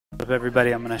What's up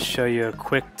everybody, I'm going to show you a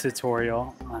quick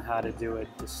tutorial on how to do a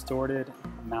distorted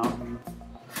mountain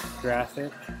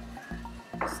graphic.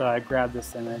 So I grabbed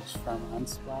this image from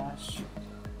Unsplash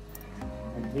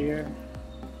in here,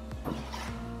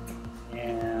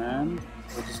 and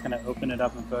we're just going to open it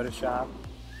up in Photoshop.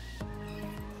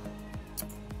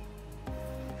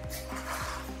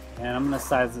 And I'm going to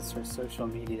size this for social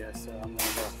media, so I'm going to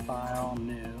go File,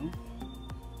 New.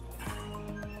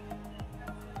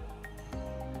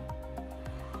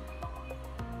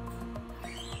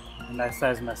 And I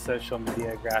sized my social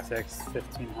media graphics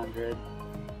 1500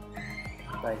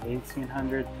 by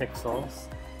 1800 pixels,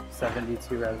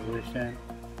 72 resolution,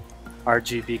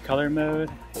 RGB color mode,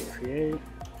 create,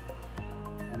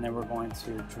 and then we're going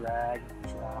to drag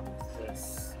and drop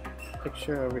this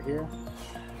picture over here.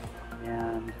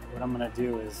 And what I'm going to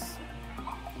do is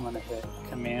I'm going to hit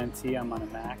Command T, I'm on a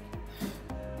Mac,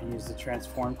 and use the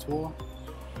transform tool,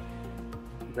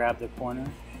 grab the corner,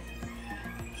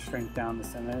 shrink down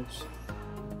this image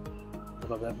a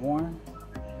little bit more,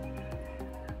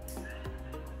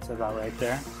 so about right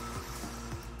there.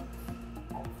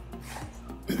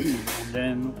 And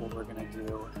then what we're going to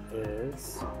do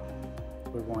is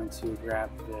we're going to grab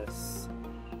this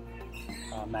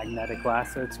magnetic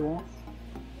lasso tool,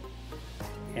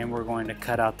 and we're going to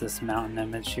cut out this mountain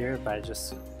image here by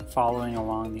just following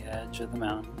along the edge of the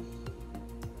mountain.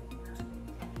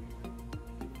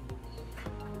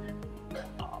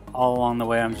 All along the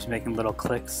way I'm just making little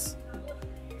clicks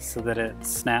so that it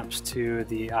snaps to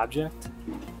the object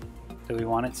that we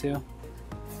want it to.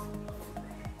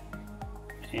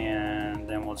 And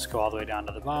then we'll just go all the way down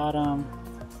to the bottom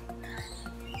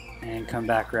and come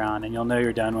back around, and you'll know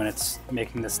you're done when it's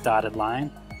making this dotted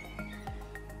line.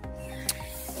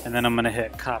 And then I'm going to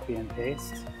hit copy and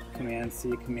paste, Command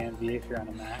C, Command V if you're on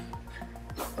a Mac.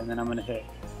 And then I'm going to hit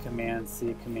Command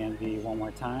C, Command V one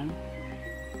more time.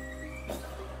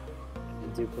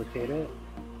 Duplicate it.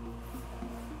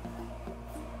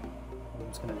 I'm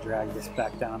just going to drag this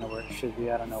back down to where it should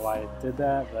be. I don't know why it did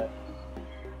that, but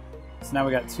so now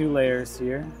we got two layers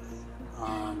here.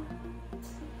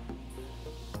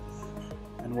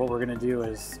 And what we're going to do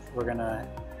is we're going to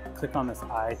click on this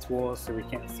eye tool so we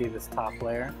can't see this top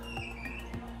layer.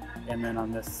 And then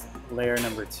on this layer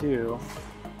number 2,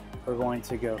 we're going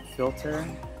to go Filter,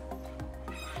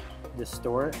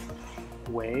 Distort,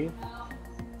 Wave,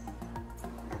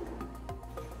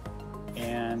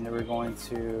 and we're going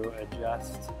to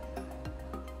adjust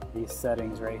these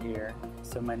settings right here.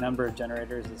 So my number of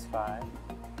generators is 5,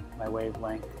 my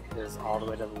wavelength is all the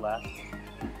way to the left,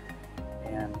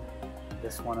 and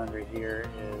this one under here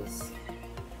is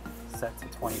set to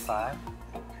 25.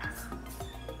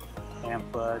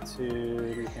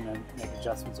 Amplitude, we can make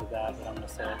adjustments with that, but I'm going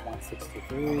to set it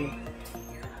 163.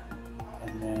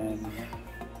 And then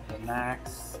the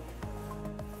max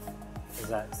is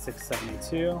at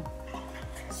 672.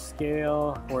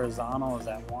 Scale, horizontal is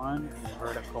at 1, and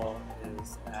vertical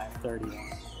is at 31.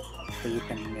 So you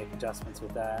can make adjustments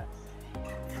with that.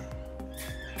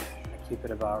 I keep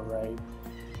it about right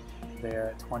there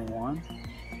at 21.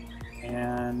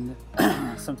 And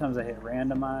sometimes I hit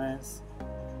randomize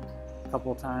a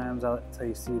couple times until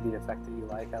you see the effect that you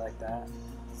like. I like that.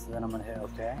 So then I'm going to hit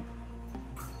OK.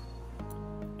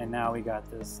 And now we got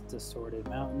this distorted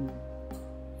mountain.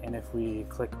 And if we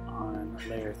click on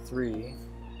layer 3,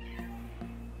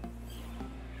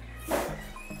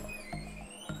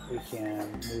 we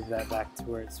can move that back to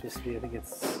where it's supposed to be. I think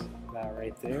it's about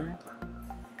right there.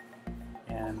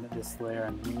 And this layer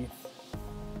underneath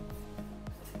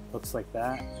looks like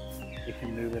that. You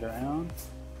can move it around.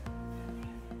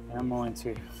 And I'm going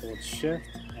to hold Shift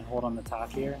and hold on the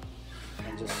top here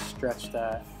and just stretch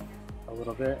that a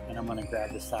little bit. And I'm going to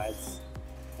grab the sides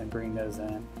and bring those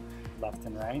in left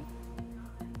and right.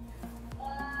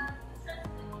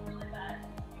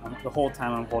 The whole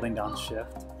time I'm holding down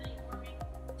Shift,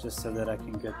 just so that I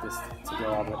can get this to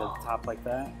go all the way to the top like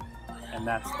that. And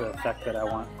that's the effect that I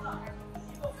want.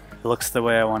 It looks the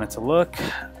way I want it to look.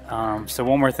 So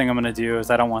one more thing I'm going to do is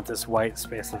I don't want this white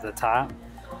space at the top.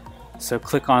 So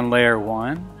click on layer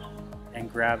 1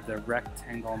 and grab the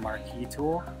rectangle marquee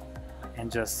tool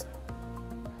and just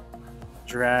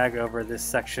drag over this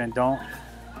section. Don't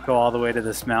go all the way to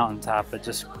this mountaintop, but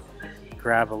just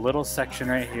grab a little section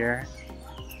right here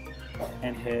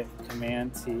and hit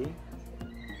Command T.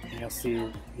 And you'll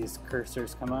see these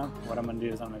cursors come up. What I'm going to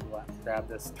do is I'm going to grab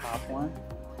this top one,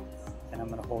 and I'm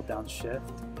going to hold down Shift,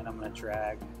 and I'm going to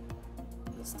drag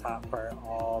this top part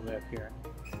all the way up here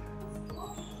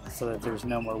so that there's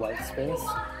no more white space.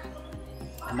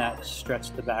 And that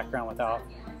stretched the background without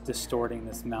distorting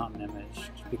this mountain image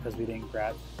because we didn't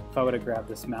grab. If I would have grabbed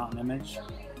this mountain image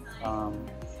and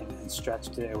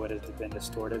stretched it, it would have been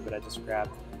distorted, but I just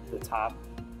grabbed the top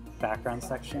background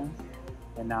section,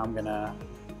 and now I'm gonna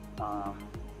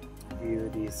view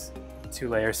these two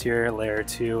layers here, layer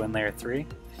 2 and layer 3,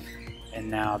 and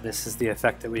now this is the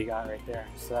effect that we got right there.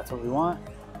 So that's what we want.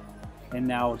 And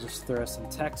now we'll just throw some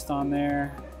text on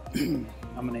there. I'm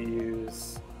gonna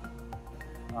use,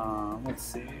 let's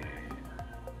see,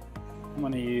 I'm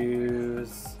gonna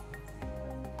use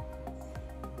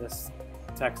this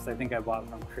text I think I bought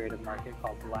from Creative Market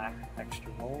called Black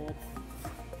Extra Bold.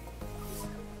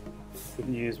 You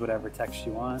can use whatever text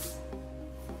you want.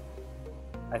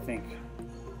 I think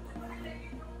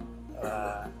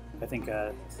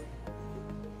a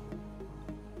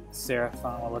serif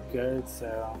font will look good,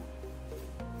 so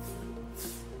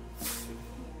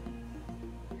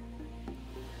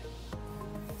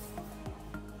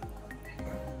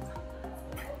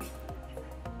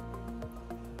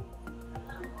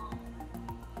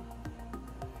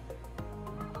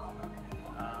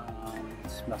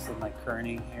just mess with my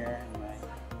kerning here and my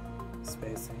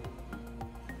spacing.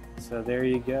 So there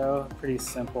you go, pretty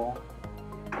simple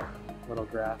little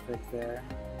graphic there.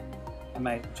 I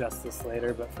might adjust this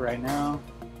later, but for right now,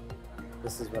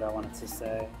 this is what I want it to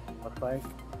say, look like.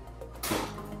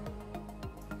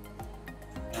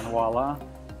 And voila,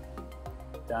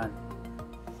 done.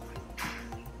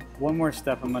 One more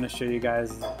step I'm going to show you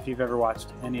guys. If you've ever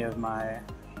watched any of my,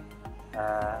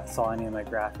 saw any of my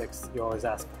graphics, you always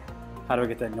ask, how do I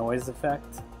get that noise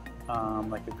effect,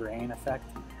 like a grain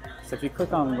effect? So if you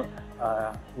click on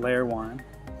layer 1,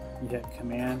 you hit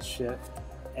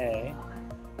Command-Shift-A,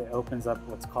 it opens up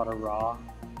what's called a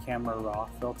camera raw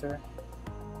filter,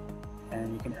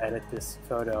 and you can edit this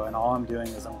photo. And all I'm doing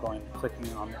is I'm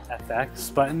clicking on the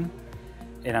FX button,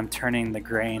 and I'm turning the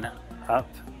grain up.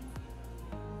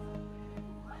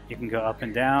 You can go up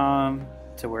and down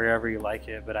to wherever you like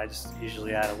it, but I just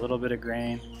usually add a little bit of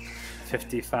grain.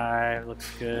 55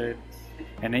 looks good,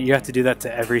 and then you have to do that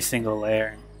to every single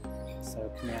layer.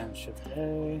 So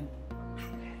Command-Shift-A,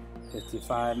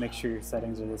 55, make sure your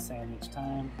settings are the same each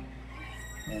time.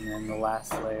 And then the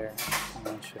last layer,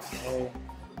 Command-Shift-A,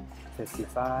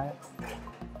 55.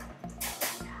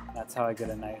 That's how I get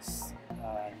a nice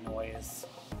noise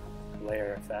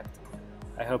layer effect.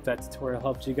 I hope that tutorial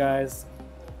helped you guys.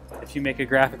 If you make a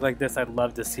graphic like this, I'd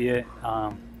love to see it.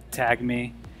 Tag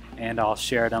me and I'll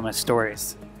share it on my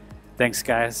stories. Thanks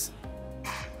guys.